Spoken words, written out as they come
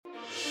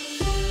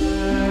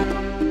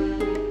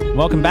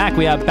Welcome back.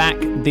 We are back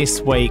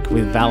this week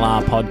with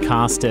Valar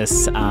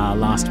Podcastus.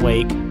 Last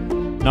week,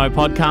 no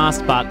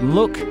podcast, but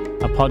look,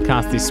 a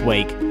podcast this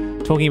week.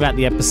 Talking about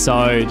the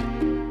episode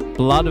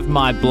Blood of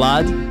My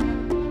Blood.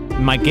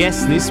 My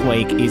guest this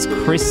week is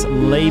Chris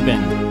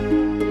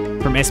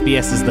Leben from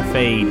SBS's The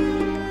Feed.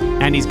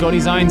 And he's got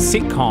his own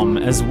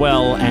sitcom as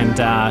well.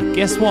 And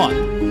guess what?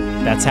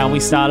 That's how we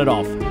started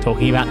off,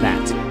 talking about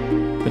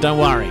that. But don't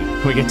worry,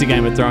 we get to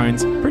Game of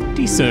Thrones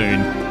pretty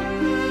soon.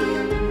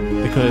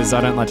 Because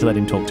I don't like to let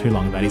him talk too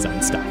long about his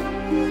own stuff.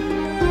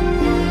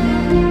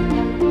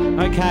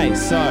 Okay,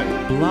 so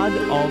Blood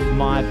of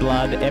My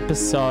Blood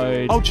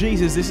episode. Oh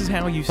Jesus, this is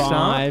how you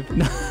 5.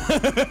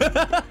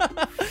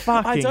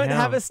 I don't hell.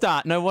 have a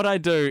start. No, what I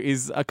do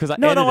is because I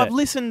No, edit I've it.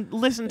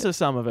 listened to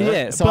some of it.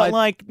 Yeah, so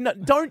but no,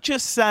 don't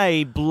just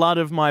say "blood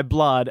of my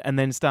blood" and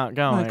then start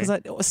going.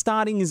 because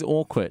starting is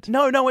awkward.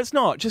 No, it's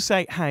not. Just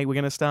say, "Hey, we're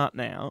going to start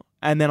now,"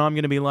 and then I'm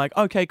going to be like,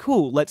 "Okay,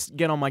 cool, let's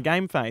get on my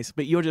game face."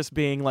 But you're just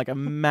being like a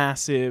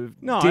massive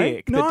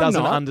dick that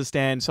doesn't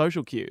understand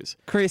social cues.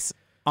 Chris,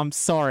 I'm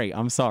sorry.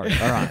 All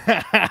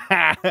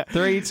right.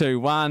 3, 2,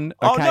 1.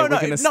 Okay, we're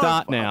going to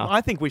start now.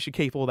 I think we should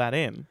keep all that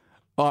in.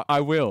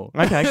 I will.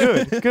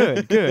 Okay,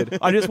 good.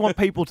 I just want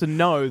people to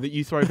know that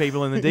you throw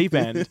people in the deep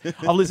end.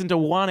 I've listened to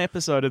one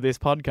episode of this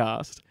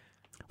podcast.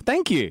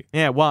 Thank you.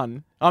 Yeah,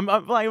 one.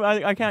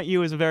 I count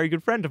you as a very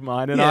good friend of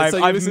mine, and Yeah, so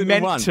you I've listened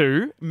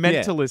to meant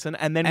one. to listen.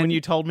 And then when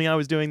you told me I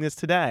was doing this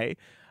today,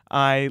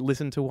 I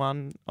listened to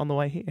one on the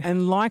way here.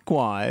 And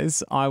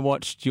likewise, I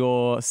watched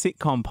your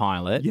sitcom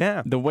pilot,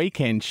 The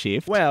Weekend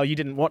Shift. Well, you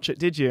didn't watch it,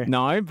 did you?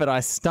 No, but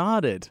I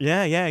started.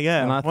 Yeah.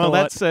 And I Well, thought-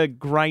 that's a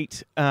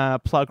great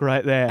plug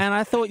right there. And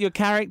I thought your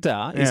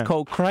character is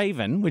called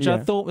Craven, which I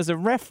thought was a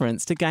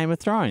reference to Game of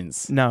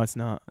Thrones. No, it's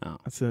not. Oh.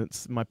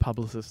 It's my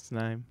publicist's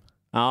name.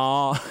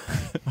 Oh,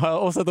 I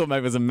also thought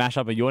maybe it was a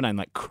mashup of your name,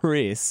 like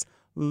Chris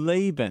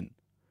Leben.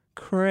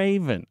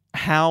 Craven.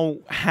 How?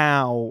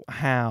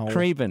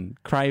 Craven.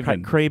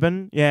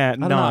 Craven? Yeah, I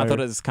don't know. I thought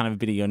it was kind of a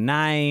bit of your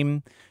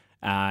name.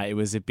 It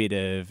was a bit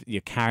of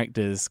your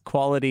character's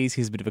qualities.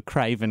 He's a bit of a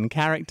craven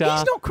character.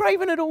 He's not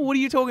craven at all. What are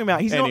you talking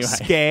about? He's not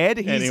scared.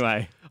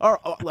 Anyway.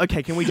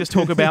 Okay, can we just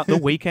talk about the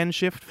Weekend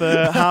Shift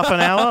for half an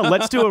hour?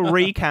 Let's do a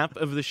recap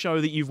of the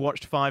show that you've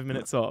watched 5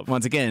 minutes of.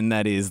 Once again,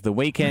 that is The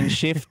Weekend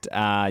Shift. You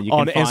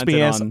on can find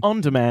SBS it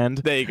on demand.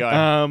 There you go.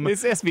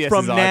 It's SBS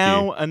from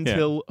now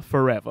until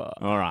forever.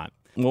 All right.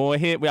 Well, we're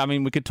here.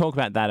 We could talk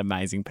about that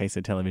amazing piece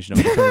of television.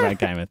 We could talk about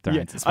Game of Thrones.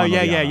 Yeah. It's one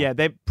or the other.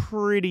 They're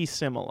pretty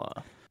similar.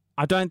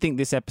 I don't think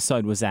this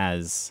episode was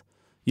as,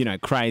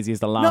 crazy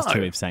as the last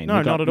two we've seen.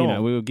 No, not at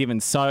all. We were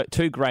given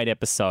two great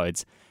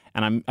episodes,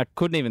 and I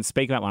couldn't even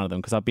speak about one of them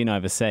because I've been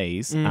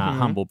overseas.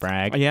 Humble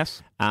brag.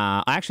 Yes.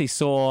 I actually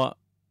saw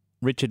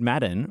Richard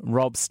Madden,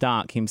 Rob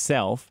Stark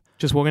himself,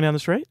 just walking down the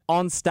street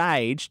on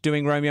stage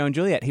doing Romeo and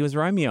Juliet. He was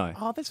Romeo.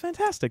 Oh, that's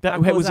fantastic.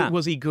 How cool was that?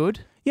 Was he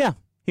good? Yeah,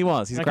 he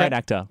was. He's a great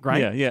actor.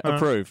 Great. Yeah.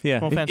 Approve. Yeah.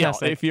 Well,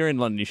 fantastic. If you're in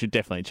London, you should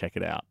definitely check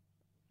it out.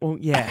 Well,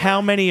 yeah.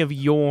 How many of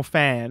your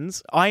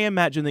fans? I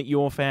imagine that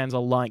your fans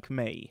are like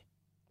me,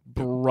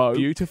 broke,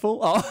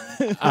 beautiful,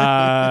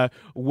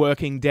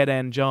 working dead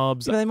end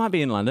jobs. But they might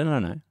be in London. I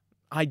don't know.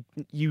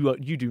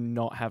 You do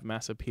not have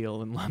mass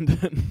appeal in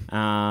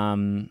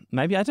London.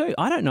 Maybe I do.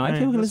 I don't know. Yeah,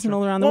 people can listen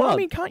all around the world. I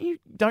mean,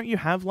 don't you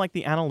have like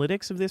the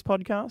analytics of this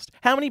podcast?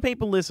 How many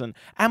people listen?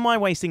 Am I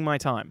wasting my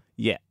time?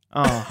 Yeah.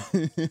 Oh.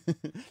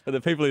 But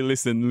the people who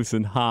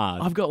listen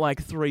hard. I've got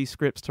like 3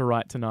 scripts to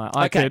write tonight.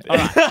 All right.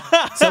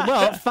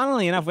 So,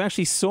 funnily enough, we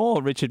actually saw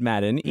Richard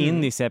Madden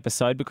in this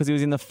episode because he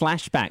was in the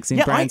flashbacks,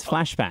 Bran's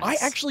flashbacks. I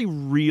actually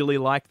really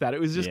liked that. It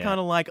was just kind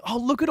of like, oh,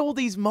 look at all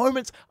these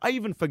moments. I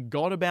even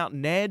forgot about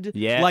Ned.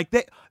 Yeah. Like,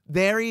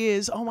 there he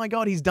is. Oh, my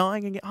God, he's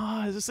dying again.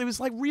 Oh, it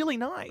was like really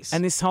nice.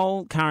 And this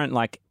whole current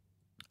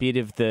bit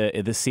of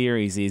the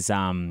series is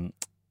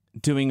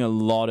doing a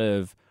lot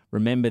of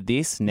remember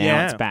this,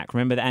 now it's back.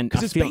 Remember that.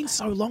 Because it's been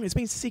so long. It's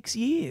been 6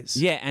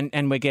 years. Yeah,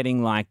 and we're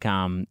getting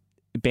Benjen.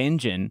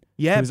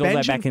 Yeah, who's all the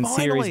way back in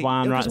finally. series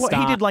 1 right at the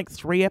start. He did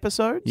 3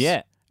 episodes.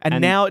 Yeah.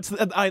 And now it's...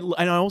 I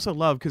also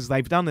love, because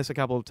they've done this a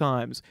couple of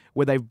times,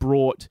 where they've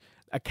brought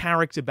a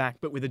character back,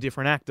 but with a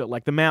different actor,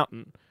 like The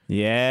Mountain.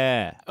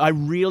 Yeah. I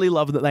really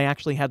love that they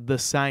actually had the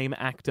same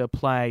actor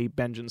play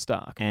Benjen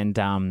Stark. And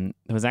there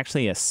was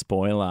actually a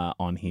spoiler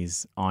on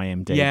his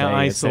IMDb. Yeah,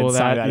 I saw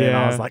that. And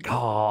I was like,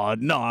 oh,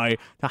 no. I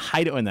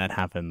hate it when that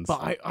happens.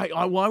 But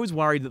I was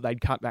worried that they'd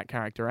cut that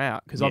character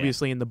out, because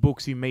obviously in the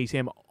books you meet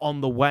him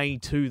on the way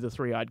to the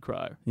Three-Eyed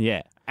Crow.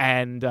 Yeah.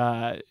 And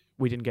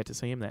we didn't get to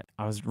see him then.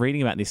 I was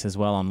reading about this as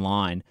well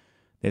online.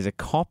 There's a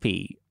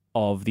copy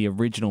of the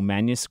original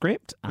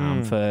manuscript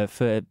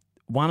for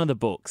one of the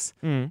books,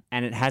 and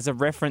it has a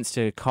reference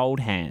to Cold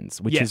Hands,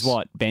 which is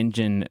what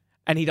Benjen...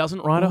 And he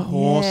doesn't ride a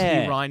horse,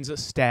 he rides a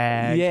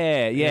stag.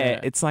 Yeah.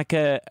 It's like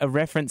a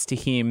reference to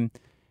him,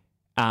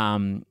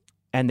 and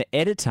the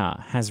editor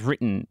has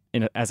written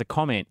as a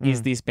comment,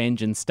 is this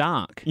Benjen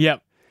Stark?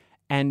 Yep.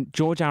 And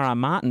George R.R.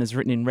 Martin has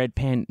written in red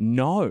pen,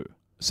 no.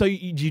 So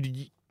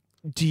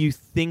do you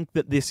think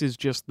that this is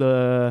just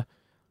the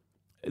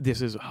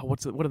this is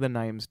what are the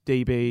names?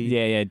 DB.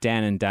 Yeah,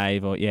 Dan and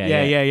Dave, or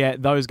yeah.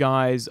 Those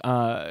guys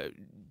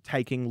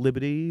taking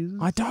liberties.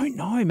 I don't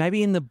know.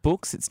 Maybe in the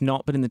books it's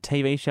not, but in the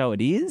TV show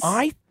it is.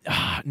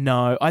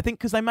 No, I think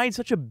because they made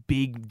such a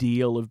big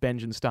deal of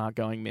Benjen Stark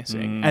going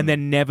missing and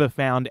then never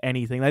found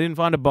anything. They didn't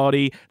find a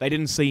body. They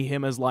didn't see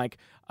him as like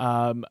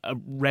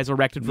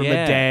resurrected from the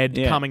dead,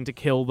 coming to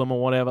kill them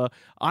or whatever.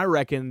 I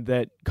reckon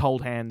that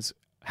Cold Hands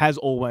has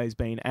always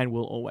been and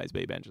will always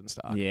be Benjen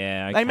Stark.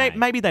 Yeah, okay.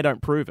 Maybe they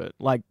don't prove it.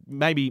 Like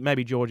maybe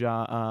George isn't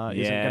going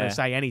to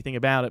say anything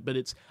about it, but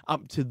it's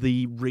up to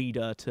the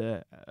reader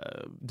to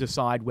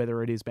decide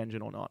whether it is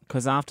Benjen or not.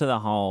 Because after the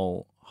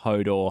whole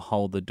Hodor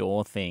hold the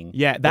door thing,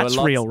 that's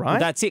real,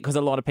 right? That's it. Because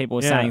a lot of people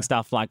were saying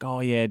stuff like,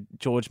 "Oh yeah,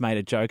 George made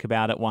a joke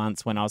about it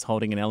once when I was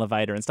holding an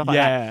elevator and stuff like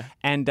that."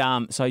 And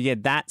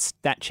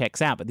that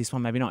checks out. But this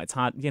one maybe not. It's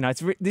hard.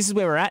 This is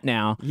where we're at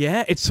now.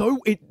 Yeah, it's so.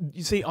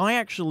 You see, I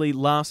actually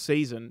last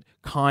season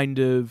kind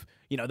of.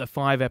 The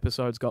 5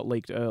 episodes got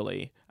leaked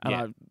early, and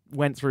I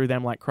went through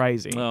them like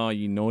crazy. Oh,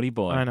 you naughty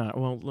boy! I know.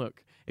 Well,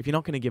 look. If you're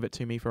not going to give it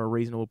to me for a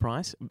reasonable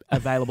price,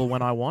 available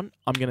when I want,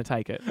 I'm going to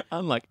take it.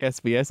 Unlike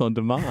SBS On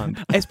Demand.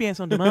 SBS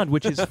On Demand,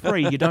 which is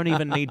free. You don't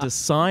even need to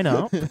sign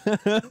up.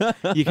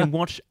 You can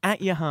watch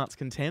at your heart's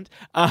content.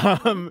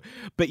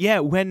 But yeah,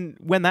 when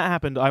that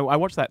happened, I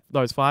watched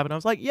those 5 and I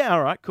was like, yeah,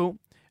 all right, cool.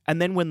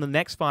 And then when the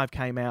next 5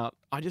 came out,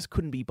 I just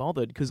couldn't be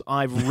bothered because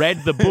I've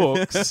read the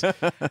books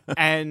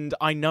and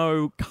I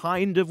know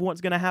kind of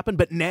what's going to happen.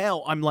 But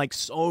now I'm like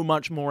so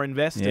much more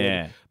invested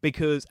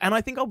and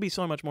I think I'll be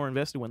so much more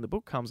invested when the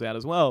book comes out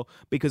as well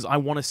because I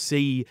want to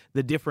see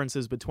the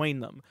differences between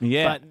them.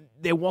 Yeah. But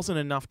there wasn't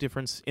enough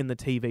difference in the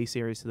TV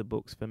series to the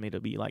books for me to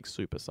be like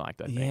super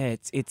psyched, I think. Yeah,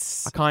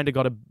 it's... I kind of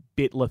got a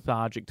bit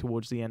lethargic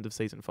towards the end of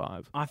season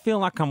 5. I feel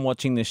like I'm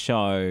watching the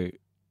show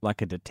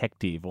like a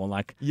detective or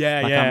like...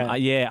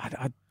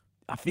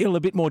 I feel a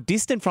bit more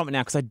distant from it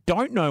now because I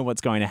don't know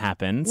what's going to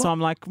happen. So I'm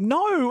like,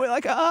 no,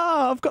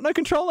 I've got no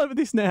control over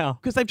this now.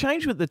 Because they've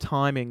changed with the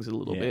timings a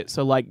little bit.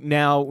 So like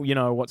now,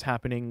 what's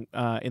happening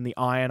in the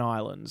Iron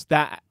Islands.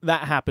 That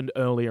happened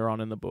earlier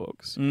on in the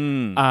books.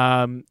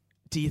 Do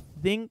you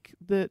think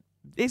that...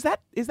 Is that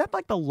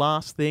like the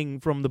last thing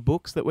from the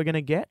books that we're going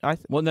to get?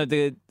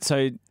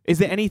 Is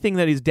there anything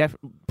that is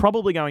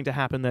probably going to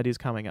happen that is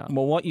coming up?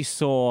 Well, what you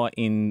saw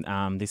in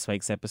this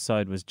week's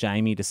episode was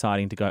Jamie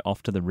deciding to go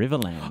off to the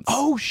Riverlands.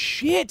 Oh,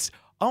 shit!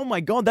 Oh, my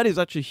God, that is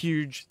such a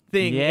huge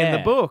thing in the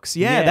books.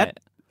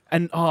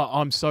 And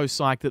I'm so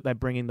psyched that they're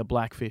bringing the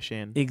Blackfish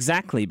in.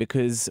 Exactly,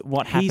 because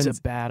what happens... He's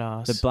a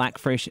badass.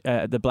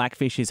 The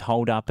Blackfish is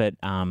holed up at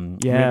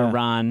River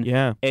Run.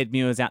 Yeah. Ed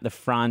Muir's out the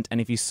front. And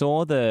if you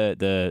saw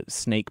the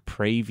sneak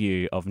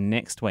preview of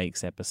next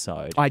week's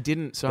episode... I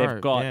didn't, sorry.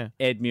 They've got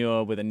Ed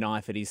Muir with a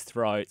knife at his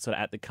throat, sort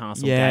of at the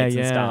castle gates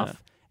and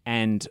stuff.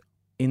 And...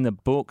 in the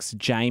books,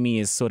 Jamie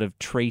is sort of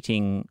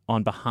treating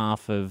on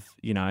behalf of,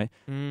 the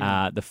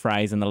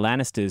Freys and the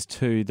Lannisters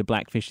to the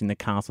Blackfish in the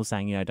castle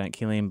saying, don't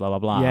kill him, blah, blah,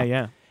 blah. Yeah,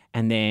 yeah.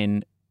 And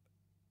then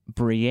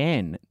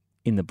Brienne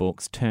in the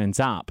books turns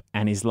up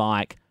and is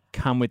like,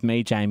 come with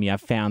me, Jamie,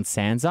 I've found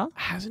Sansa.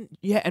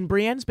 And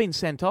Brienne's been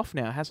sent off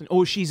now, hasn't...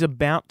 Or she's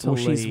about to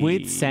leave. She's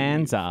with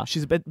Sansa.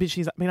 She's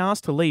been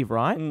asked to leave,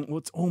 right? Well,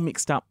 it's all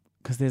mixed up.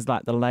 Because there's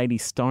like the Lady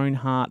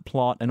Stoneheart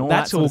plot and all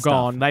that sort of stuff. That's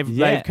all gone.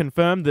 They've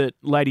confirmed that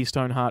Lady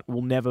Stoneheart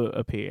will never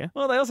appear.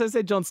 Well, they also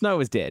said Jon Snow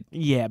was dead.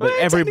 Yeah, but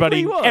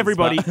everybody,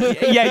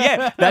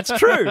 that's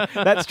true.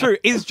 That's true.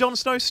 Is Jon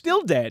Snow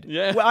still dead?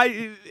 Yeah. Well,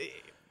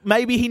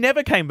 maybe he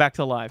never came back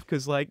to life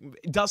because,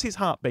 does his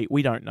heart beat?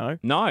 We don't know.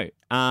 No.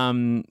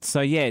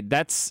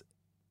 That's...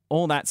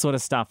 all that sort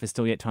of stuff is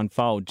still yet to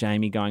unfold.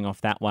 Jamie going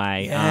off that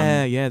way.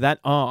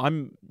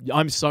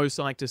 I'm so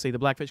psyched to see the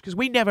Blackfish because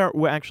we never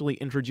were actually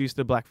introduced to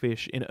the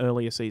Blackfish in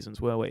earlier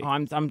seasons, were we?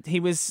 He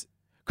was...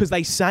 Because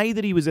they say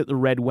that he was at the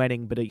Red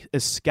Wedding, but he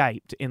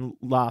escaped in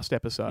last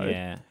episode.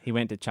 Yeah, he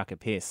went to chuck a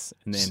piss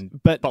and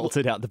then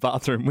bolted out the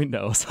bathroom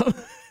window or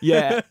something.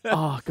 Yeah.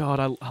 Oh God,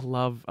 I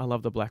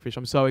love the Blackfish.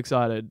 I'm so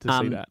excited to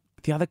see that.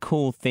 The other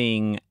cool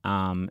thing,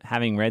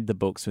 having read the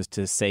books, was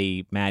to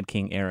see Mad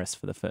King Eris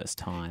for the first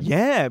time.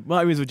 Yeah, well,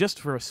 it was just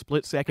for a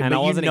split second, and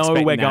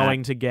but we're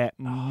going to get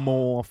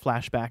more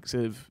flashbacks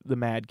of the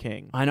Mad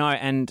King. I know,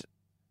 and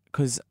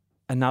because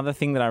another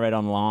thing that I read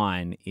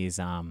online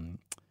is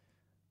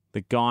the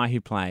guy who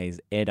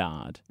plays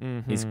Eddard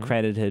is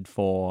credited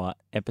for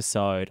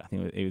episode, I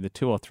think it was either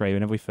 2 or 3,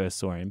 whenever we first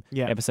saw him,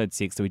 episode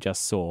 6 that we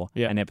just saw,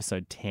 and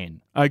episode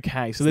 10.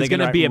 Okay, so there's going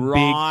to be a big...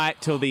 right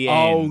till the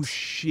end. Oh,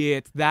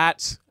 shit.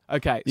 That's...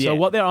 Okay, so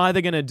what they're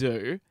either going to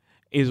do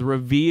is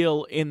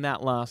reveal in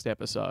that last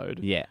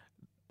episode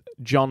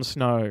Jon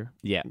Snow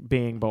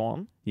being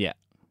born. Yeah.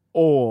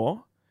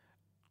 Or...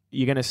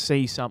 you're going to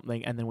see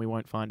something and then we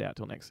won't find out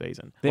till next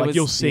season.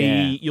 You'll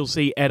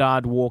see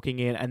Eddard walking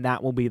in and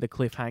that will be the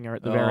cliffhanger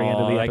at the very end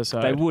of the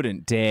episode. They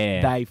wouldn't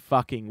dare. They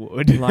fucking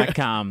would.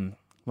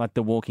 Like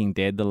The Walking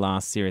Dead, the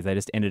last series, they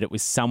just ended it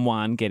with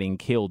someone getting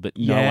killed, but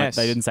no one,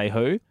 they didn't say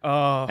who.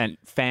 And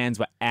fans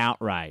were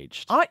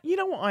outraged. You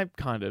know what? I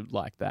kind of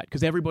like that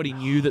because everybody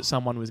knew that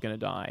someone was going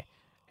to die.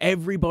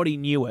 everybody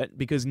knew it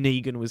because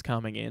Negan was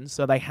coming in,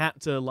 so they had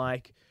to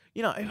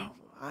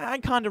I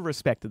kind of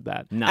respected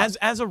that. No.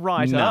 As a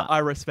writer, No. I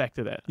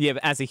respected it. Yeah,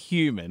 but as a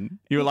human,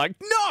 you were like,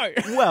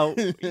 no!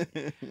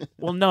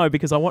 Well, no,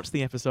 because I watched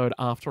the episode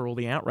after all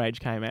the outrage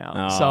came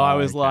out. So I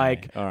was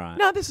like, all right.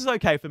 no, this is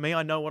okay for me.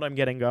 I know what I'm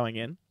getting going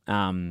in.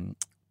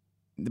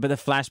 But the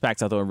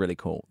flashbacks I thought were really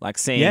cool. Like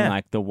seeing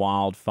like the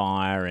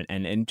wildfire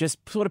and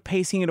just sort of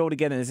piecing it all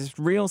together. There's this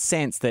real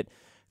sense that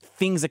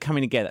things are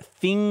coming together.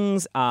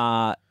 Things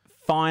are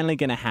finally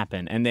going to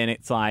happen. And then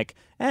it's like,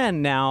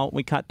 and now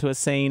we cut to a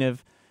scene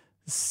of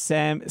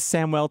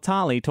Samuel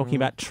Tarly talking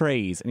about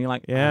trees, and you're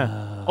like,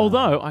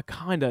 Although I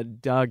kind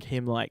of dug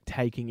him like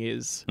taking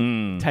his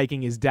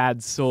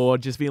dad's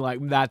sword, just being like,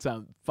 that's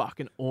a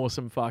fucking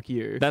awesome fuck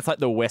you. That's like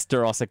the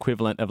Westeros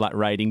equivalent of like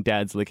raiding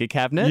dad's liquor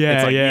cabinet. Yeah,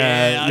 it's like,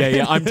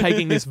 yeah. I'm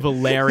taking this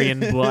Valerian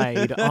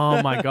blade.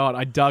 Oh my god,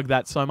 I dug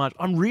that so much.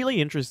 I'm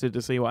really interested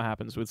to see what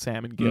happens with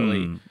Sam and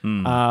Gilly,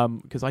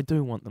 because I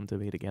do want them to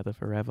be together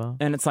forever.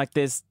 And it's like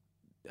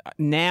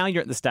now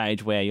you're at the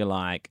stage where you're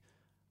like,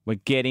 we're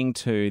getting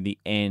to the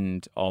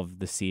end of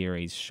the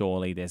series.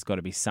 Surely there's got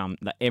to be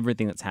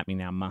everything that's happening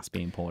now must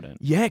be important.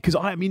 Yeah, because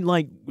I mean,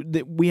 like,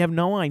 we have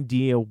no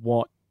idea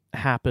what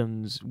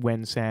happens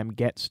when Sam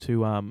gets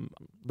to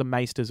the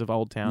Maesters of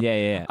Old Town.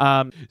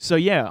 Yeah. So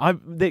yeah,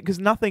 because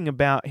nothing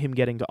about him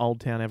getting to Old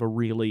Town ever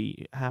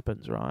really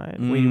happens, right?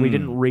 We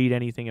didn't read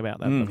anything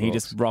about that. He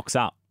just rocks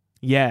up.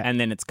 Yeah.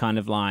 And then it's kind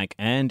of like,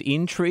 and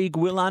intrigue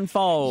will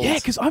unfold. Yeah,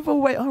 because I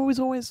was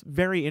always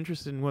very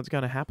interested in what's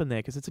going to happen there,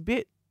 because it's a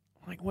bit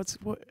like,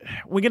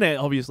 we're going to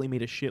obviously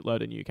meet a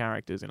shitload of new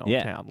characters in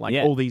Old Town. Like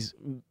all these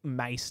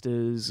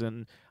maesters,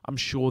 and I'm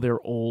sure they're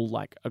all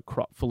like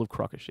full of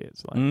crock of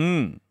shits.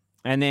 Like.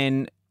 And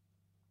then,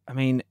 I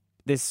mean,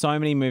 there's so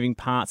many moving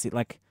parts.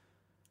 Like,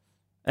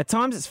 at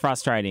times it's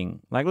frustrating.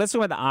 Like, let's talk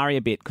about the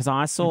Arya bit, because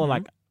I saw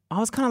I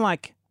was kind of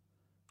like,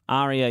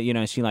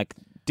 Arya, she like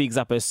digs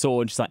up her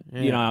sword. She's like,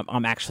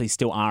 I'm actually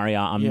still Arya.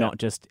 I'm not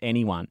just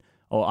anyone.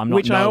 Or I'm not.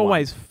 Which I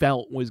always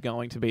felt was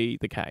going to be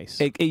the case.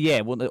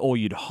 Or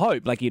you'd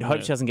hope. Like, you'd hope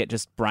she doesn't get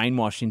just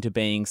brainwashed into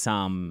being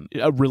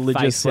a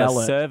religious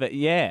servant.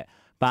 Yeah.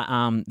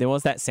 But there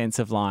was that sense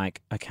of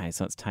like, okay,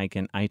 so it's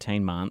taken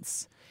 18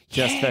 months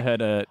just for her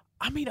to.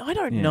 I mean, I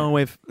don't know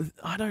if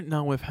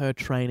her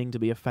training to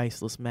be a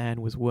faceless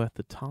man was worth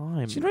the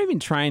time. She'd not even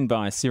trained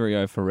by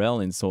Syrio Farrell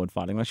in sword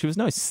fighting. Like, she was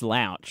no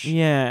slouch.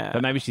 Yeah.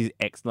 But maybe she's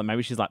excellent.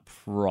 Maybe she's like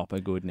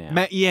proper good now.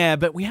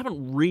 But we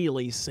haven't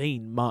really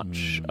seen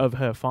much of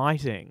her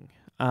fighting.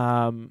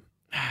 And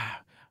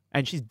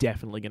she's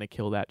definitely going to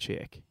kill that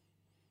chick.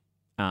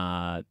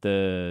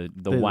 The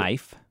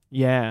waif.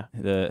 Yeah.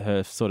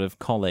 Her sort of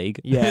colleague.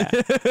 Yeah.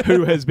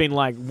 Who has been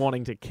like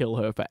wanting to kill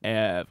her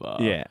forever.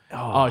 Yeah.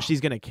 Oh, she's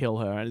going to kill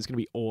her, and it's going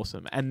to be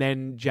awesome. And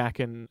then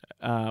Jaqen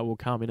will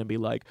come in and be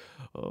like,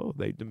 oh,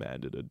 they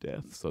demanded a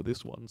death, so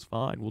this one's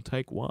fine. We'll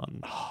take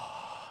one.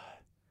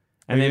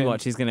 And then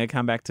what? She's going to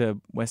come back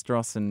to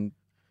Westeros and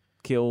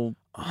kill.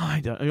 I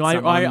don't know.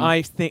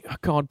 I think, oh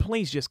God,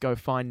 please just go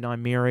find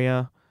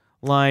Nymeria.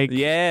 Like.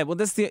 Yeah.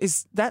 Well,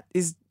 is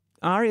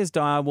Arya's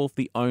direwolf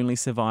the only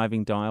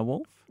surviving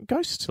direwolf?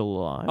 Ghost's still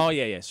alive. Oh,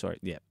 yeah, sorry,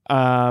 yeah.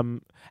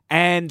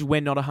 And we're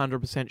not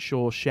 100%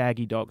 sure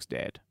Shaggy Dog's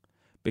dead.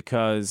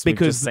 Because we've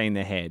just seen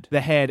the head.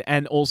 The head,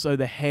 and also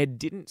the head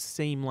didn't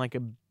seem like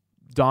a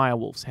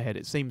direwolf's head.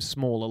 It seemed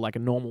smaller, like a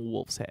normal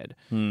wolf's head.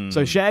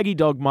 So Shaggy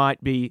Dog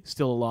might be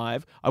still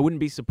alive. I wouldn't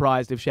be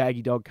surprised if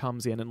Shaggy Dog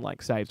comes in and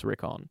like saves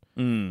Rickon.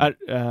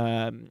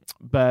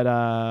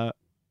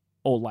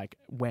 Or like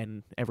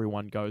when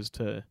everyone goes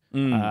to.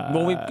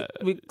 Well,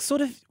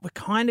 we're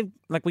kind of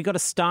like, we got a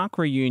Stark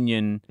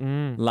reunion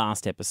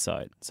last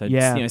episode. So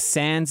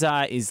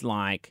Sansa is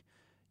like,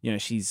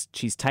 she's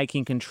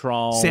taking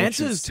control.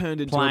 Sansa's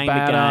turned into a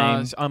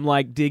badass. I'm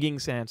like digging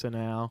Sansa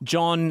now.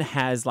 Jon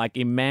has like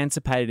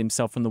emancipated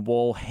himself from the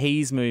wall.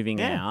 He's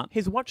moving out.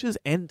 His watch has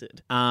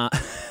ended. And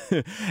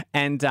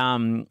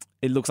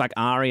it looks like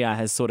Arya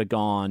has sort of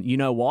gone, you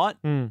know what?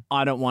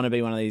 I don't want to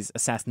be one of these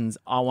assassins.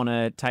 I want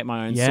to take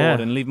my own sword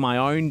and live my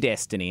own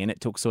destiny. And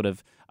it took sort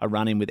of a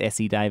run-in with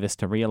Essie Davis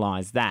to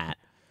realise that.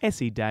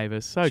 Essie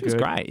Davis, so she good. Was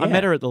great. Yeah. I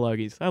met her at the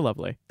Logies. So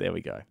lovely. There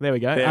we go.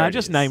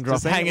 Just name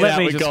dropping. Just hanging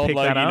out with Gold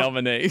Logie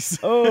nominees.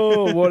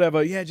 Oh,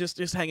 whatever. Yeah,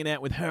 just hanging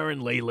out with her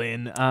and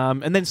Leland.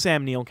 And then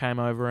Sam Neill came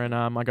over, and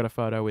I got a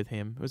photo with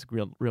him. It was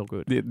real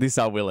good. This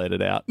I will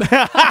edit out.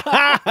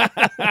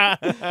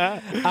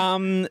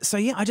 So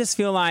yeah, I just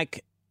feel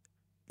like.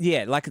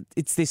 Yeah, like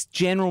it's this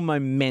general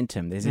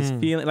momentum. There's this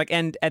feeling, like,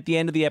 and at the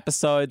end of the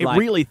episode,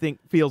 really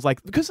feels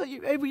like, because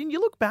when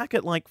you look back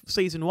at like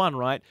season 1,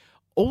 right,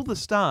 all the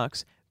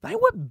Starks, they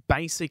were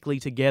basically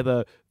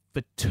together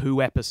for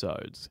 2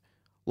 episodes,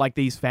 like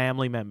these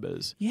family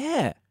members.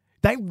 Yeah,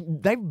 they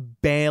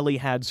barely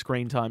had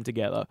screen time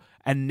together,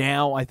 and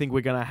now I think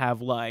we're gonna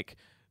have like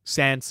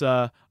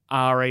Sansa,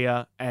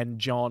 Arya, and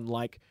Jon.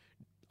 Like,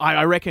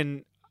 I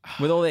reckon.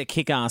 With all their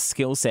kick-ass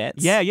skill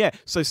sets. Yeah.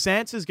 So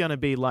Sansa's going to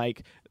be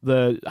like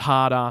the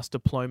hard-ass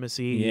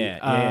diplomacy.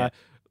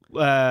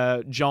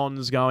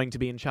 John's going to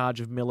be in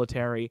charge of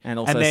military. And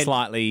also then,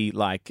 slightly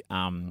like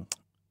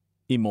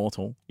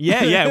immortal.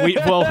 Yeah.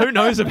 Well, who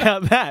knows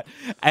about that?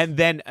 And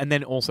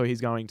then also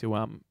he's going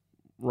to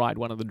ride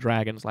one of the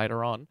dragons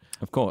later on.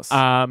 Of course.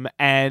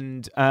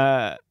 And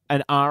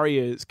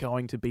Arya's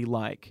going to be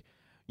like,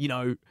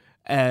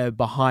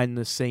 behind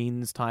the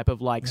scenes type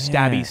of like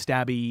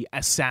stabby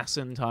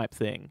assassin type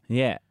thing.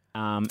 Yeah.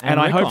 And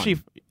I hope she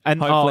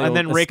and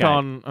then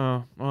Rickon.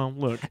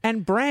 Look.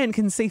 And Bran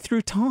can see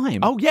through time.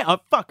 Oh yeah,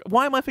 fuck.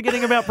 Why am I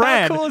forgetting about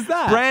Bran? How cool is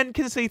that? Bran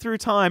can see through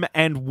time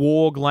and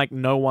warg like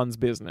no one's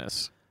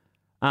business.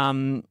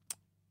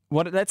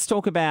 Let's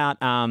talk about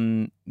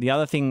the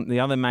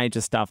other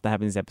major stuff that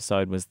happened in this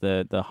episode was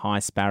the High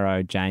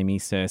Sparrow, Jaime,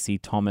 Cersei,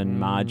 Tom and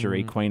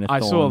Marjorie, Queen of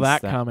Thorns. I saw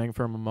that coming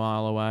from a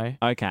mile away.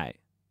 Okay.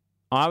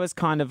 I was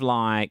kind of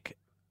like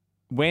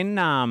when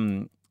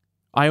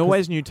I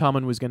always knew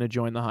Tommen was going to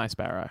join the High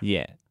Sparrow.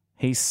 Yeah.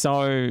 He's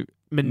so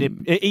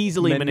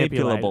easily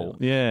manipulable.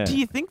 Yeah. Do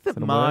you think that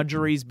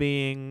Marjorie's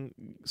being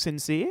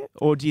sincere,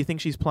 or do you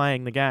think she's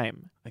playing the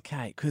game?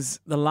 Okay, because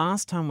the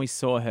last time we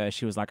saw her,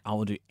 she was like, I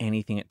will do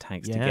anything it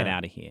takes to get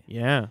out of here.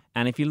 Yeah.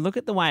 And if you look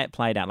at the way it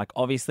played out, like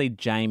obviously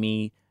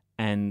Jaime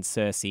and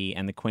Cersei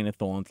and the Queen of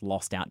Thorns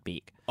lost out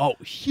big. Oh,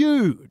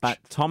 huge. But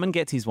Tommen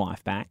gets his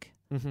wife back.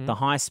 Mm-hmm. The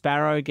High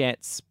Sparrow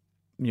gets,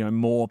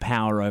 more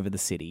power over the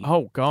city.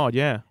 Oh, God,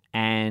 yeah.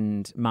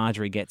 And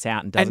Marjorie gets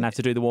out and doesn't have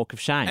to do the Walk of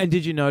Shame. And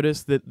did you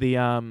notice that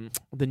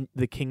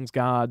the King's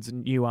Guard's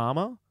new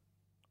armor?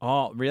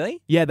 Oh,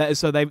 really? Yeah, they've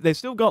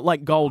still got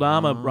like gold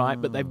armor, right?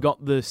 But they've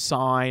got the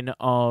sign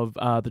of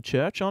the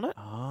church on it.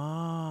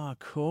 Oh,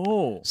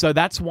 cool. So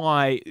that's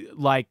why,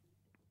 like,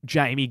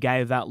 Jaime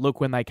gave that look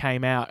when they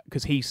came out,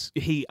 because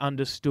he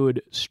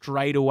understood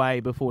straight away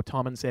before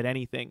Tommen said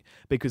anything,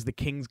 because the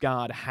King's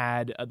Guard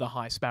had the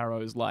High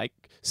Sparrow's like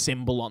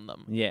symbol on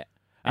them. Yeah.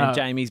 And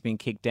Jaime's been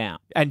kicked out.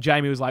 And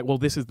Jaime was like, well,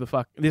 this is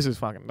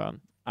fucking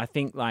done. I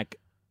think, like,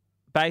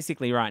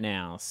 basically right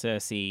now,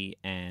 Cersei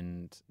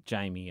and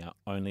Jaime are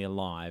only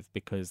alive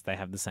because they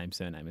have the same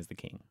surname as the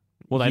king.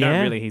 Well, they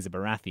don't really. He's a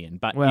Baratheon.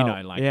 But,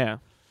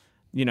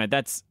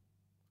 that's,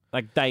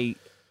 like, they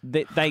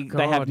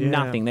have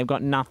nothing. They've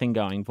got nothing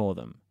going for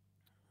them.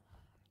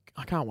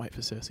 I can't wait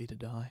for Cersei to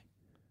die.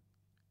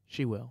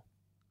 She will.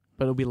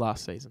 But it'll be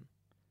last season.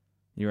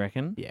 You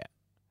reckon? Yeah.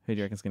 Who do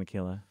you reckon's going to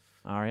kill her?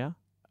 Arya?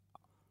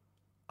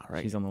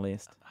 She's on the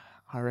list.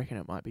 I reckon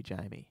it might be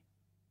Jaime.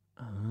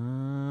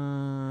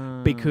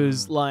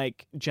 Because,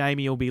 like,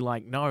 Jaime will be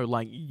like, no,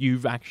 like,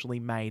 you've actually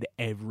made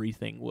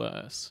everything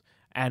worse.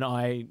 And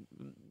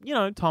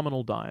Tommen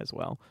will die as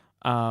well.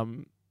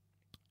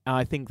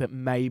 I think that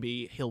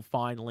maybe he'll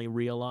finally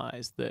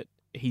realize that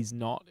he's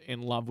not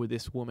in love with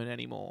this woman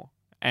anymore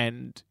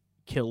and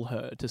kill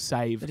her to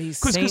save.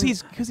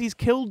 Because he's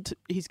killed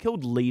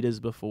leaders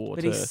before.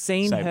 But he's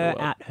seen her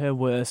at her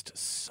worst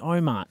so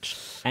much,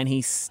 and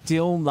he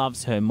still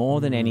loves her more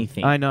than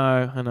anything. I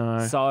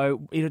know.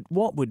 So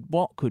what would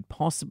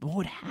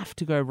have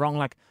to go wrong?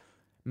 Like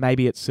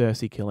maybe it's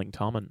Cersei killing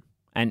Tommen.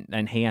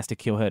 And he has to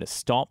kill her to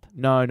stop?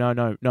 No.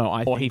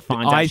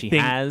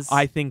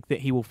 I think that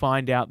he will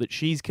find out that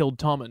she's killed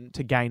Tommen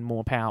to gain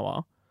more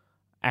power,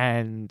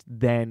 and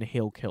then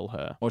he'll kill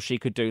her. Or she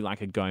could do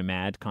like a go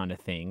mad kind of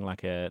thing,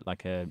 like.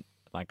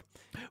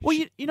 Well,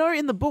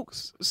 in the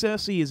books,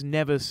 Cersei is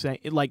never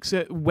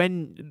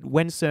when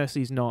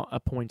Cersei's not a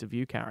point of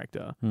view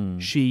character,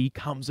 she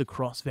comes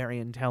across very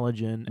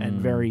intelligent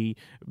and very,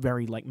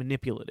 very like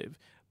manipulative.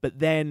 But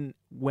then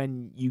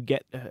when you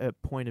get her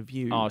point of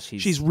view,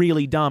 she's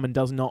really dumb and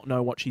does not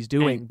know what she's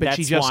doing. But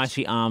that's why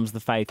she arms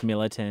the faith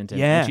militant.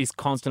 And she's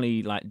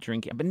constantly like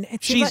drinking.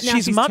 But she's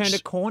turned a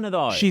corner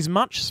though. She's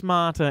much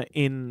smarter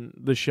in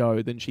the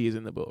show than she is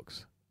in the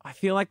books. I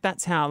feel like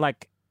that's how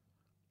like.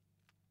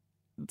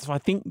 So I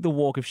think the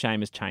Walk of Shame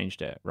has changed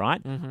her,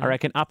 right? Mm-hmm. I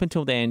reckon up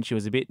until then she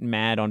was a bit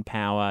mad on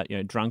power,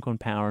 drunk on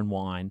power and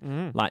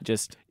wine. Like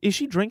just. Is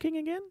she drinking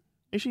again?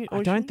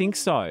 I don't think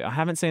so. I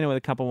haven't seen her with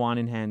a cup of wine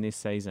in hand this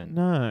season.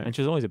 No. And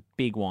she was always a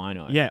big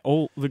wino. Yeah,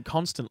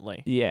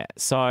 constantly. Yeah.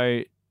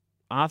 So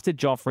after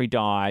Joffrey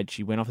died,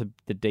 she went off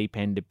the deep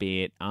end a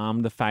bit,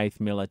 armed the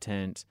faith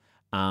militant,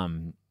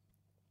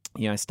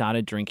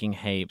 started drinking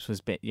heaps,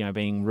 was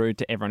being rude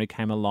to everyone who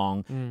came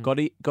along,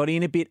 got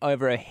in a bit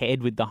over her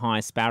head with the High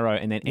Sparrow,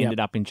 and then ended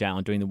up in jail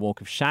and doing the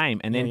Walk of Shame.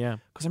 And then,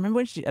 because I remember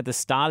when at the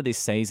start of this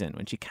season,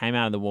 when she came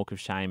out of the Walk of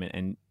Shame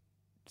and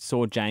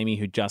saw Jaime,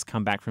 who'd just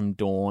come back from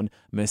Dawn,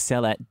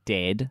 Myrcella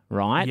dead,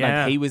 right?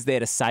 Yeah. Like he was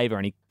there to save her,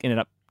 and he ended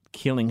up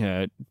killing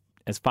her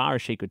as far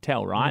as she could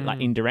tell, right?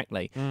 Like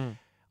indirectly.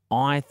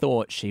 I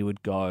thought she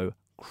would go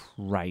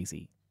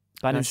crazy.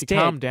 But instead, she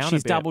calmed down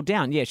she's a bit. doubled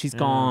down. Yeah, she's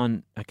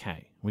gone,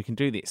 okay, we can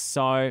do this.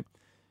 So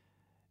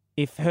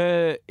if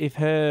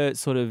her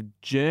sort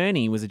of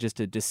journey was just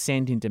a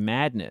descent into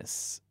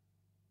madness,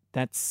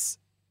 that's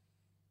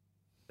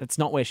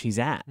not where she's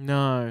at.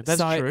 No, that's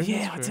true.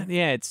 Yeah, that's true.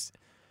 It's.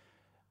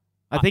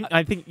 I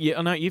think. Yeah,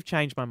 I know you've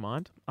changed my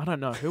mind. I don't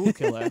know who will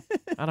kill her.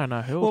 I don't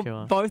know who will kill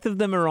her. Both of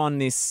them are on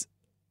this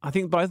I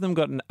think both of them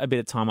got a bit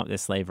of time up their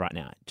sleeve right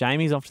now.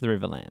 Jaime's off to the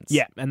Riverlands.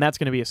 Yeah, and that's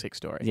going to be a 6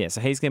 story. Yeah,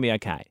 so he's going to be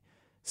okay.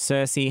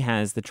 Cersei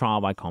has the trial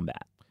by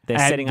combat. They're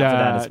setting up for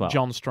that as well.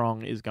 John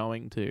Strong is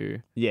going to...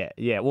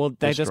 Yeah. Well,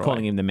 they're just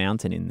calling him the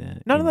Mountain in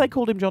the... No, they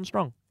called him John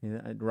Strong.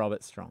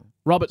 Robert Strong.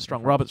 Robert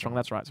Strong,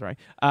 that's right, sorry.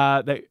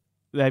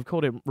 They've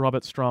called him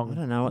Robert Strong. I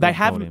don't know what they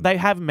called him. They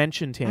have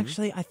mentioned him.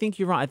 Actually, I think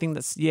you're right. I think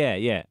that's...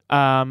 Yeah.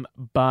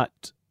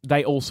 But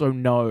they also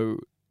know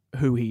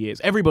who he is.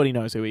 Everybody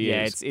knows who he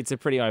is. Yeah, it's a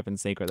pretty open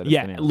secret that it's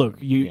the Mountain. Look,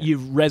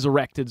 you've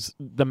resurrected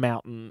the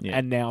Mountain,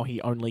 and now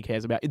he only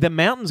cares about... The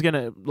Mountain's going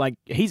to...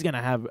 he's going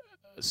to have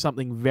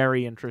something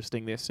very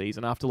interesting this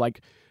season after,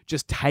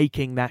 just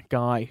taking that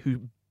guy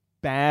who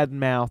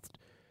bad-mouthed...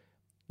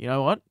 You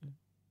know what?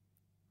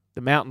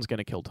 The Mountain's going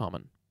to kill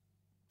Tommen.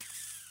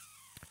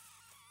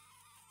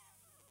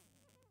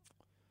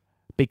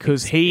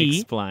 Because he...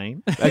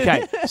 Explain.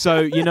 Okay, so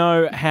you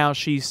know how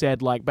she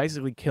said,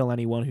 basically kill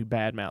anyone who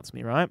badmouths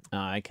me, right?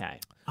 Oh, okay.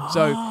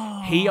 So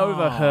he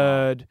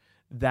overheard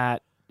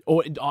that,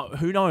 or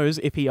who knows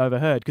if he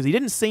overheard, because he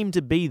didn't seem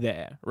to be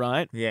there,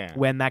 right? Yeah.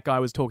 When that guy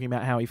was talking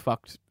about how he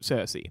fucked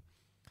Cersei.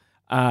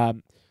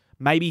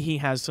 Maybe he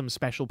has some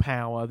special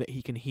power that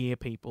he can hear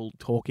people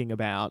talking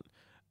about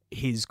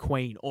his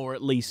queen, or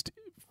at least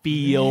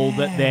feel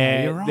that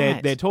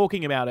they're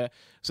talking about her.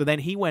 So then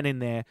he went in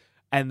there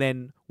and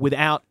then,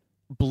 without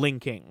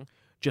blinking,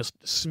 just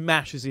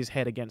smashes his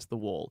head against the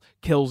wall,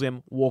 kills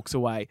him, walks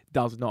away,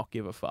 does not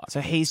give a fuck. So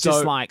he's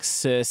just like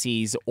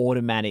Cersei's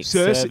automatic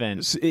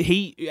servant.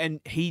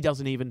 He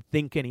doesn't even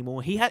think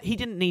anymore. He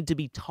didn't need to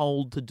be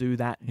told to do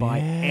that by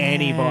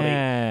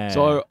anybody.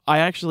 So I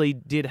actually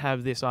did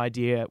have this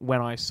idea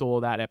when I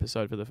saw that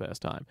episode for the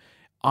first time.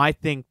 I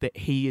think that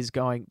he is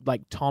going,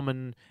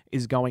 Tommen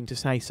is going to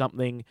say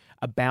something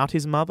about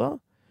his mother.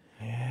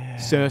 Yeah.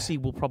 Cersei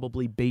will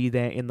probably be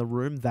there in the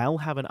room. They'll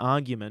have an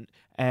argument,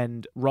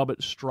 and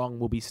Robert Strong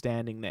will be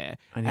standing there.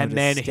 And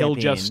then he'll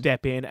just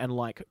step in and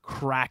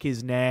crack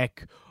his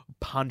neck,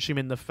 punch him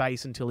in the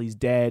face until he's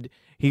dead.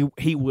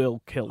 He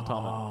will kill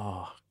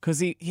Tommen.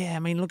 Because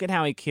look at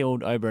how he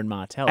killed Oberyn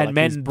Martell. And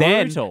he's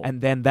brutal.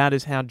 then that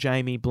is how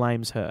Jaime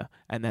blames her,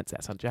 and that's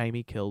how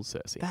Jaime kills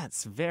Cersei.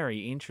 That's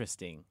very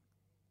interesting.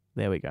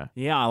 There we go.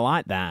 Yeah, I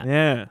like that.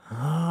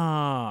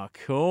 Yeah.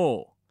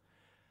 Cool.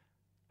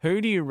 Who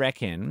do you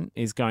reckon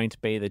is going to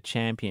be the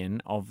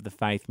champion of the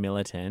Faith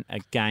Militant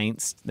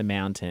against the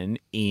Mountain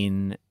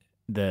in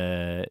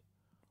the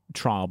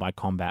trial by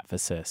combat for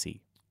Cersei?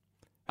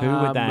 Who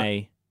would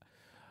they...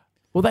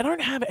 Well, they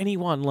don't have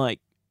anyone,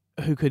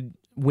 who could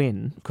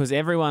win. Because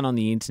everyone on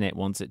the internet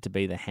wants it to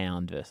be the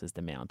Hound versus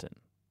the Mountain.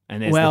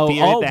 And there's the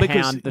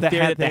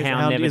theory that the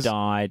Hound never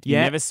died. You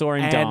never saw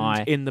him die.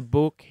 And in the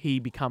book, he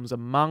becomes a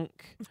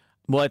monk.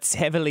 Well, it's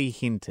heavily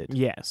hinted.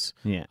 Yes.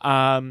 Yeah.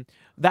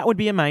 That would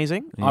be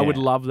amazing. Yeah. I would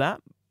love that.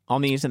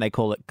 On the internet, they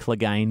call it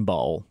Clegane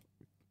Bowl.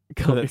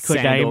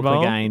 Clegane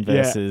Bowl? Clegane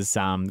versus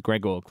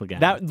Gregor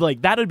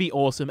Clegane. That would be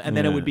awesome. And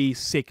then it would be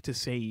sick to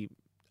see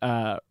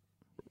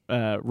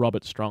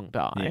Robert Strong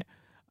die.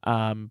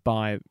 Yeah.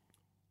 But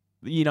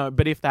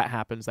if that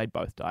happens, they'd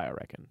both die, I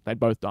reckon. They'd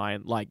both die,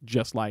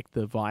 just like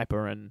the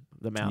Viper and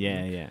the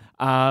Mountain. Yeah.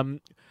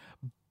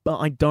 But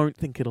I don't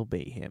think it'll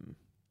be him.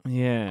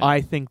 Yeah,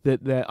 I think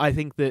that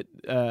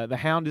the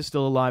Hound is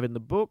still alive in the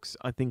books.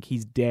 I think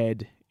he's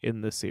dead in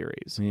the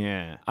series.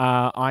 Yeah,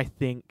 I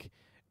think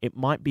it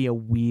might be a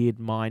weird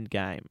mind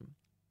game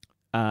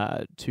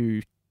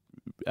to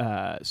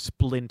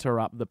splinter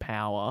up the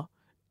power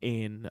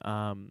in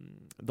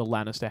the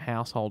Lannister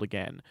household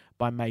again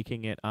by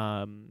making it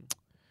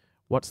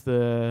what's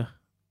her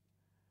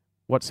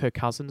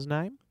cousin's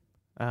name?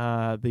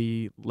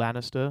 The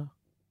Lannister,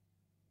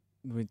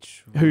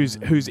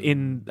 who's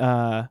in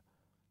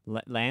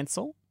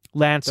Lancel?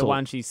 Lancel. The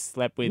one she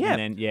slept with,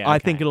 and then I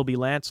think it'll be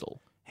Lancel.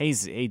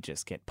 He'd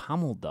just get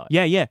pummeled though.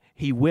 Yeah,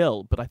 he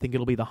will, but I think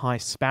it'll be the High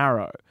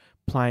Sparrow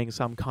playing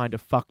some kind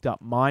of fucked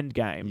up mind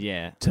game.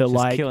 Yeah, to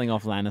just killing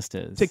off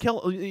Lannisters. To kill,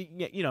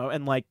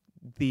 and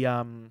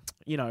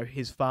the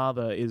his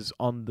father is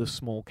on the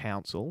small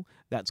council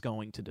that's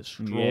going to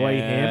destroy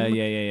him.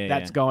 Yeah.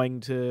 That's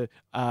going to,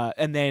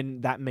 and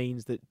then that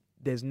means that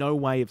there's no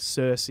way of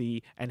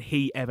Cersei and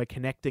he ever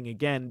connecting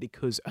again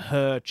because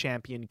her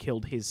champion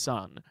killed his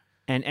son.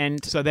 And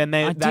so then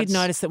I did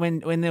notice that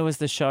when there was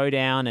the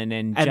showdown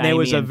and Jaime there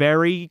was a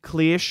very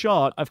clear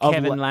shot of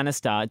Kevin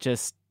Lannister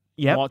just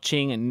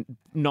watching and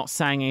not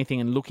saying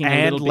anything and looking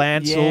a little bit.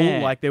 And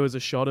Lancel, there was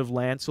a shot of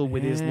Lancel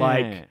with his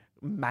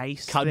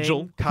mace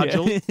cudgel.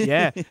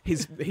 Yeah.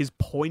 His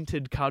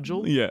pointed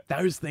cudgel. Yeah.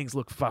 Those things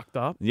look fucked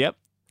up. Yep.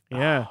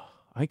 Yeah.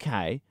 Oh,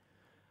 okay.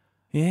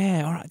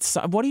 Yeah, all right.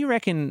 So what do you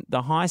reckon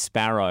the High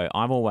Sparrow,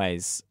 I've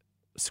always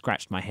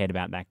scratched my head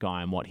about that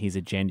guy and what his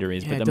agenda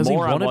is, but the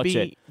more I watch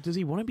it... Does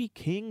he want to be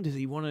king? Does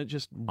he want to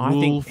just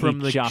rule from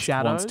the shadows? I think he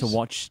just wants to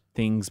watch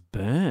things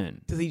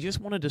burn. Does he just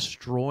want to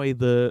destroy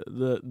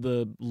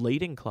the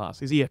leading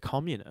class? Is he a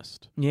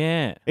communist?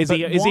 Yeah. Is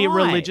he a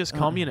religious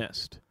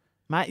communist?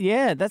 Mate,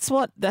 yeah, that's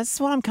what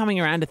I'm coming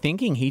around to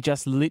thinking. He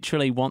just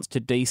literally wants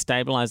to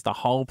destabilize the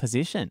whole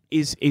position.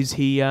 Is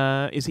he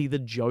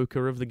the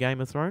Joker of the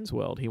Game of Thrones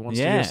world? He wants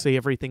to just see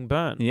everything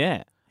burn.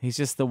 Yeah, he's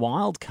just the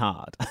wild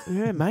card.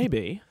 Yeah,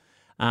 maybe.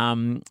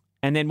 And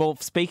then, well,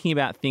 speaking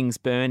about things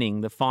burning,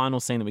 the final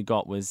scene that we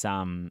got was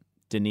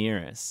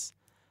Daenerys.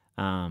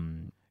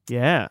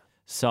 Yeah.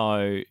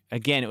 So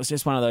again, it was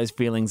just one of those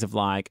feelings of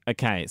like,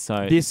 okay,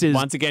 so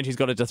once again she's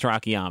got a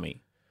Dothraki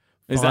army.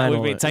 Is that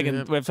we've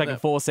taken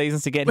 4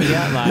 seasons to get here?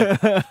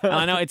 Like, and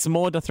I know it's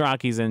more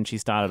Dothrakis than she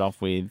started off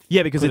with.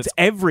 Yeah, because it's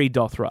every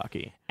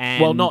Dothraki.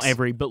 Well, not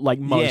every, but like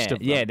most of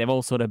them. Yeah, they've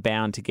all sort of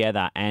bound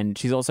together. And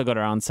she's also got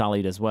her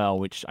Unsullied as well,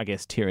 which I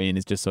guess Tyrion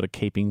is just sort of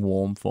keeping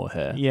warm for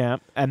her. Yeah,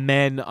 and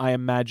then I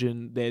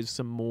imagine there's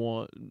a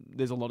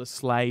lot of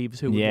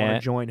slaves who would want to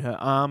join her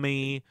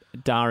army.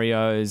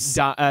 Dario's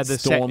the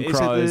Storm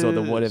Crows or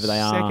the whatever they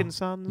are. Second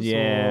Sons?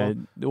 Yeah,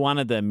 one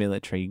of the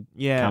military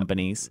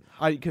companies.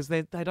 Because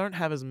they don't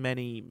have as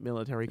many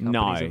military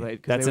companies. No,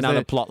 that's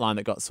another plot line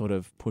that got sort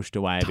of pushed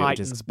away.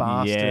 Titans,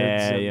 bastards.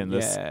 And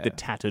the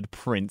tattered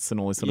prince and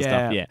all this sort of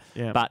stuff.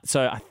 Yeah. But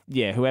so,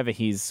 whoever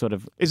he's sort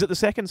of... Is it the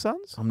Second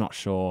Sons? I'm not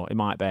sure. It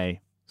might be.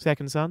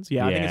 Second Sons?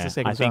 Yeah, I think it's the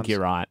Second Sons. I think you're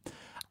right.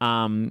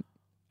 And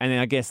then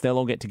I guess they'll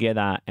all get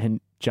together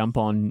and jump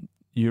on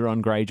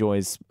Euron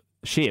Greyjoy's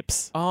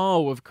ships.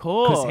 Oh, of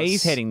course. Because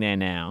he's heading there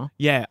now.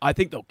 Yeah, I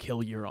think they'll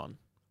kill Euron.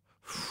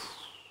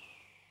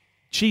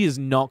 She is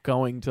not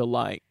going to,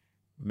 like...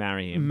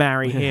 Marry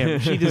him.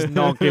 She does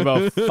not give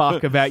a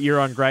fuck about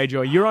Euron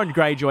Greyjoy. Euron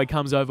Greyjoy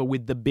comes over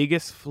with the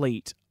biggest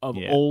fleet of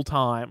all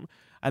time,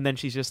 and then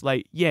she's just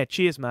like, yeah,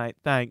 cheers, mate,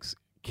 thanks.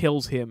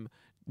 Kills him,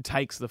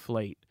 takes the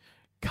fleet,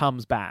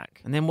 comes back.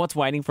 And then what's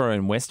waiting for her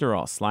in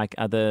Westeros? Like,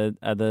 are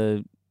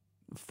the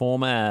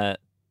former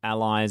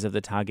allies of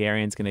the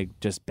Targaryens going to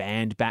just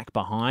band back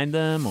behind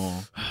them,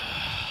 or?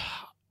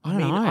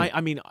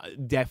 I mean,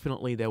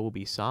 definitely there will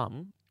be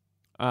some.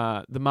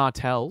 The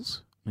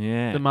Martells.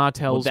 Yeah, the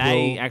Martells.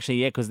 Well,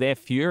 because they're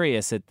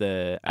furious at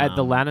the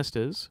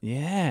Lannisters.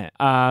 Yeah,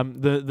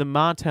 the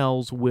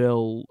Martells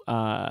will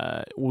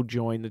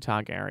join the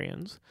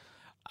Targaryens.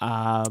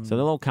 So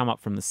they'll all come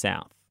up from the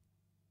south.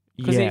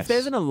 Because if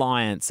there's an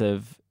alliance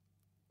of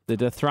the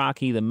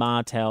Dothraki, the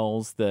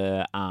Martells,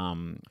 the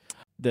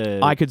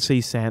I could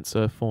see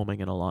Sansa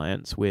forming an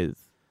alliance with.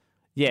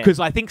 Yeah, because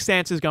I think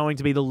Sansa's going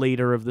to be the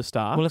leader of the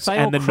Starks. Well, if they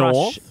and all the crush,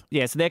 North.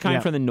 Yeah, so they're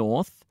coming from the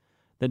north.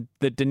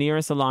 The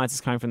Daenerys alliance is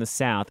coming from the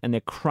south, and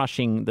they're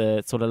crushing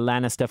the sort of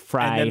Lannister,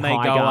 Frey, and then they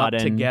Highgarden. go up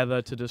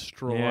together to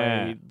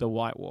destroy the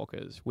White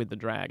Walkers with the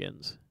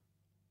dragons.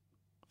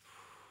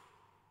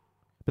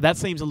 But that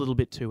seems a little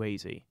bit too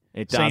easy.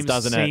 It does,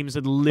 doesn't it? Seems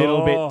a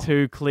little bit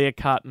too clear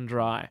cut and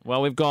dry.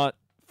 Well, we've got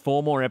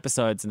 4 more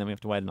episodes, and then we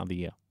have to wait another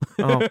year.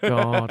 Oh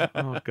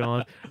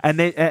god! And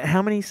then,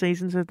 how many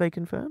seasons have they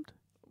confirmed?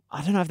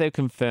 I don't know if they've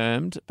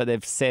confirmed, but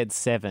they've said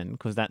 7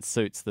 because that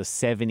suits the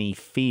 70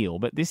 feel.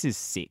 But this is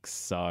 6,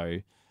 so...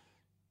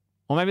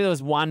 Or maybe there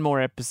was one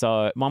more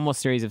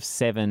series of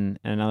 7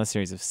 and another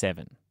series of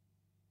 7.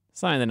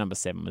 So the number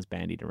 7 was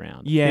bandied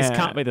around. Yeah. This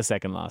can't be the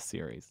second last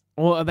series.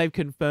 Well, they've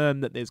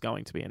confirmed that there's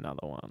going to be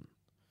another one.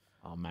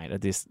 Oh, mate,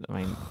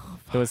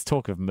 there was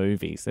talk of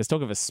movies. There's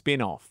talk of a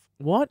spin-off.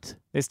 What?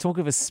 There's talk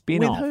of a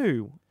spin-off. With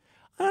who?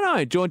 I don't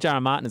know. George R.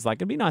 R. Martin is like,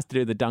 it'd be nice to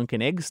do the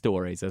Duncan Egg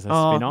stories as a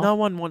spin-off. No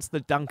one wants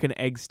the Duncan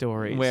Egg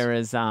stories.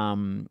 Whereas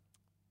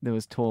there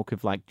was talk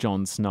of like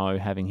Jon Snow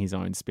having his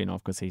own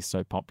spin-off because he's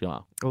so popular.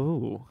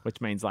 Ooh.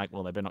 Which means like,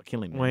 well, they better not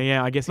kill him. Well,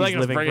 yeah, I guess he's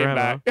living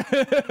forever.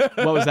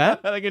 What was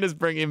that? They can just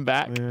bring him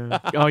back. Yeah.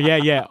 Oh,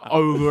 yeah.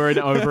 Over and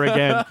over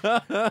again.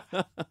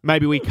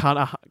 Maybe we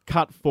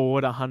cut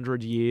forward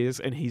 100 years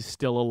and he's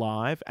still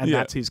alive and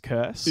that's his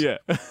curse. Yeah.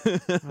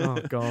 Oh,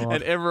 God.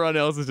 And everyone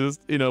else is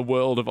just in a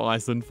world of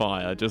ice and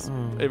fire. Just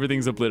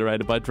everything's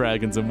obliterated by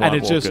dragons and White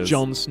Walkers. And it's just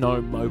Jon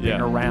Snow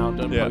moping around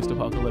a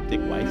post-apocalyptic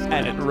wasteland.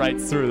 And it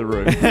rates through the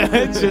roof.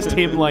 It's just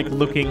him like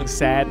looking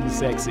sad and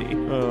sexy.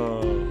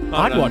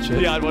 I'd watch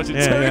it. Yeah, I'd watch it too.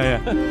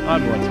 Yeah.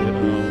 I'd watch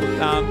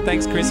it.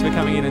 Thanks, Chris, for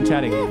coming in and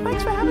chatting. Yeah,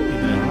 thanks for having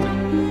me.